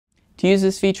To use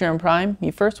this feature in Prime,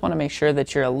 you first want to make sure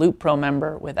that you're a Loop Pro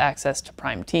member with access to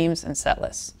Prime Teams and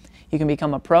Setlists. You can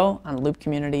become a pro on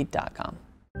loopcommunity.com.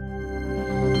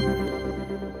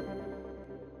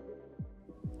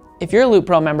 If you're a Loop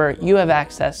Pro member, you have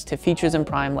access to features in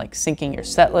Prime like syncing your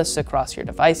set lists across your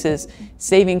devices,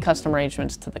 saving custom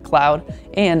arrangements to the cloud,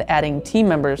 and adding team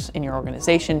members in your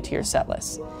organization to your set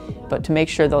lists. But to make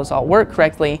sure those all work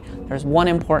correctly, there's one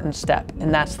important step,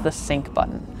 and that's the sync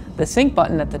button. The sync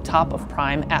button at the top of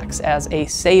Prime acts as a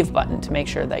save button to make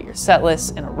sure that your set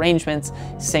lists and arrangements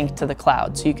sync to the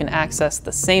cloud, so you can access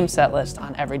the same set list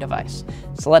on every device.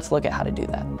 So let's look at how to do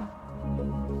that.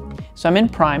 So I'm in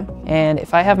Prime, and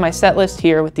if I have my set list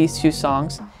here with these two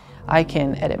songs, I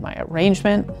can edit my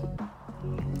arrangement.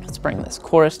 Let's bring this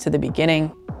chorus to the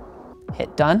beginning,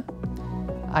 hit done.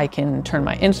 I can turn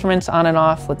my instruments on and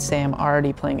off. Let's say I'm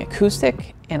already playing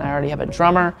acoustic and I already have a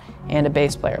drummer and a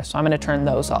bass player, so I'm going to turn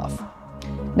those off.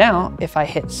 Now, if I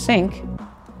hit sync,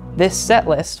 this set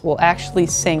list will actually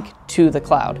sync to the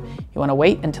cloud. You want to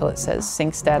wait until it says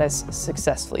sync status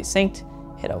successfully synced,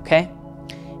 hit OK.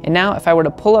 And now if I were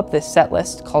to pull up this set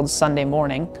list called Sunday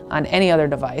Morning on any other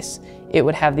device, it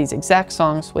would have these exact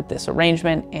songs with this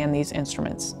arrangement and these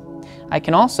instruments. I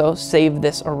can also save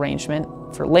this arrangement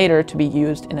for later to be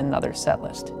used in another set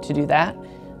list. To do that,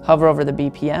 hover over the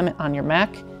BPM on your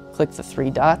Mac, click the three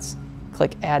dots,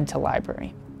 click Add to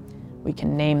Library. We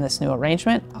can name this new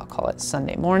arrangement. I'll call it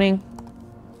Sunday Morning,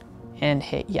 and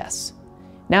hit Yes.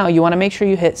 Now you want to make sure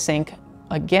you hit sync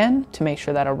again to make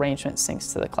sure that arrangement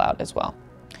syncs to the cloud as well.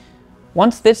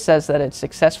 Once this says that it's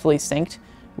successfully synced,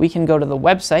 we can go to the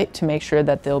website to make sure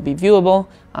that they'll be viewable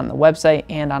on the website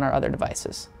and on our other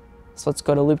devices. So let's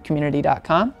go to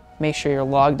loopcommunity.com, make sure you're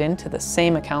logged into the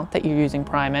same account that you're using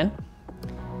Prime in.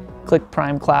 Click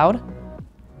Prime Cloud,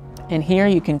 and here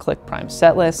you can click Prime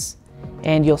Setlists,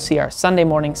 and you'll see our Sunday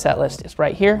Morning set list is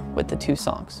right here with the two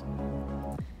songs.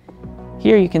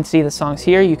 Here you can see the songs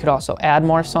here. You could also add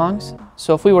more songs.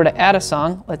 So if we were to add a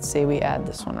song, let's say we add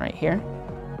this one right here.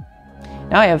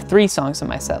 Now I have 3 songs in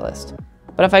my set list.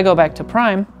 But if I go back to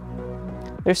Prime,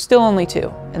 there's still only 2,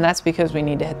 and that's because we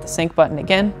need to hit the sync button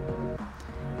again.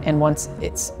 And once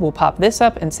we'll pop this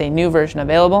up and say new version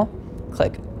available,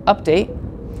 click update,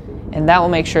 and that will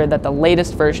make sure that the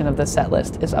latest version of the set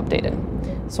list is updated.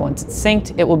 So once it's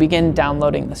synced, it will begin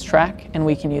downloading this track and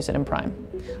we can use it in Prime.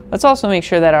 Let's also make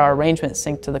sure that our arrangements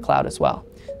sync to the cloud as well.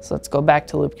 So let's go back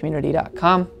to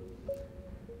loopcommunity.com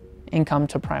and come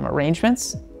to Prime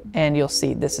Arrangements, and you'll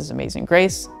see This Is Amazing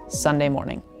Grace, Sunday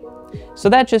Morning. So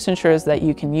that just ensures that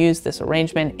you can use this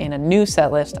arrangement in a new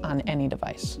set list on any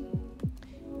device.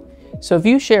 So if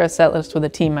you share a set list with a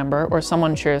team member or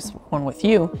someone shares one with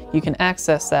you, you can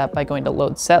access that by going to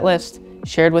Load Set List,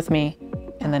 Shared with Me,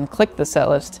 and then click the set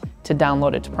list to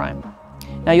download it to Prime.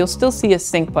 Now you'll still see a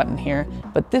sync button here,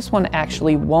 but this one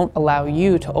actually won't allow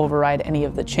you to override any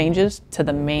of the changes to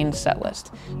the main set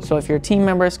list. So if your team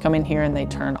members come in here and they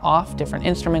turn off different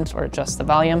instruments or adjust the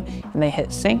volume and they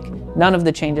hit sync, none of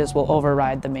the changes will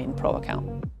override the main Pro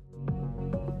account.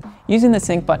 Using the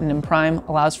sync button in Prime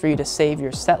allows for you to save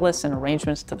your set lists and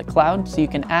arrangements to the cloud so you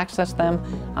can access them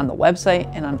on the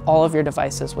website and on all of your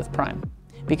devices with Prime.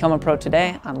 Become a pro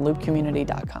today on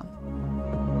loopcommunity.com.